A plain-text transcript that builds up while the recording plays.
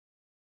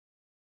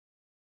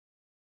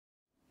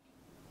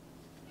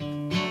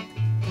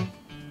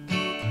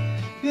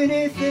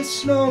beneath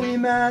this snowy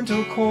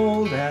mantle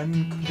cold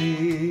and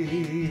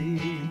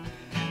clean.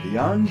 The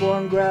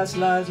unborn grass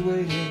lies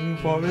waiting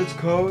for its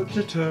coat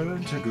to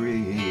turn to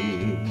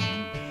green.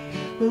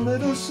 The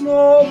little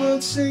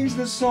snowbird sings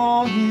the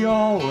song he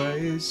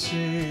always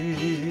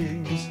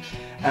sings,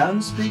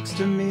 and speaks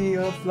to me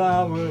of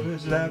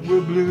flowers that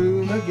will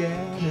bloom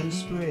again in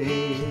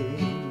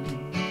spring.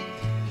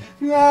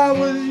 I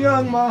was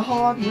young, my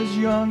heart was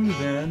young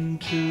then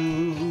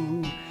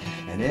too,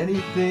 and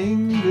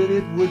anything that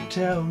it would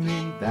tell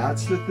me,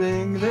 that's the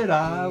thing that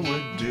I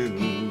would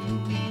do.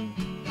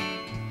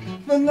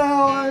 But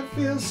now I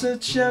feel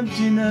such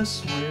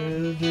emptiness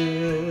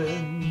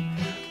within,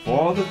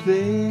 for the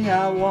thing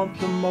I want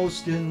the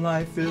most in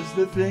life is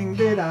the thing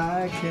that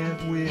I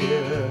can't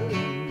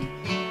win.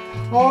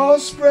 Oh,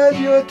 spread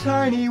your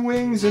tiny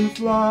wings and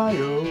fly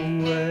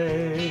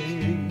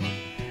away,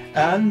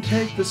 and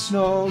take the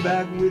snow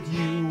back with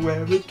you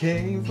where it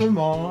came from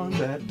on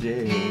that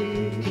day.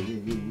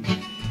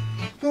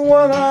 The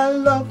one I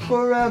love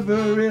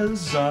forever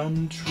is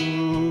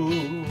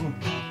untrue,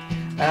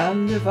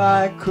 and if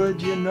I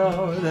could, you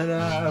know that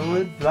I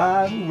would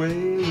fly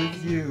away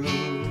with you.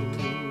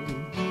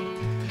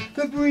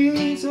 The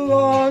breeze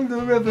along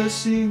the river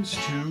seems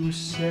to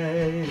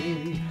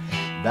say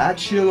that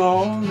she'll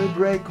only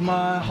break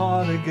my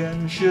heart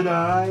again should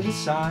I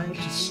decide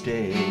to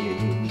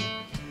stay.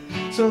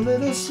 So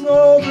little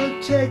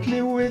snowbird, take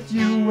me with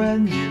you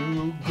when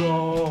you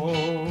go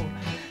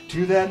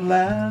to that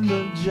land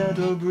of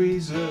gentle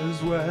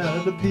breezes where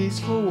the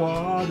peaceful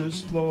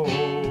waters flow.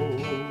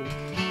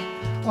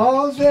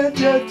 Oh, spread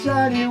your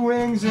tiny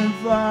wings and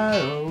fly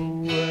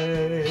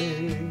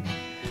away,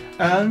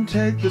 and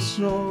take the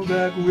snow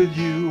back with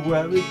you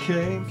where it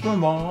came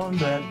from on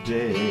that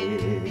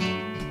day.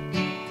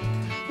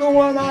 The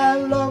one I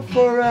love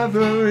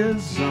forever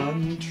is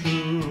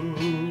untrue,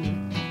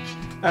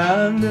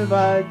 and if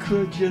I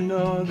could, you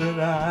know that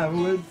I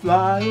would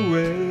fly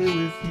away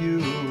with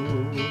you.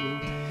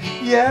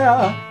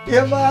 Yeah,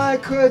 if I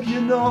could,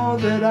 you know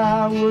that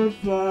I would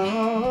fly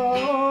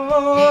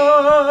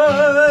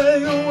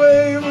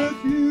away with you.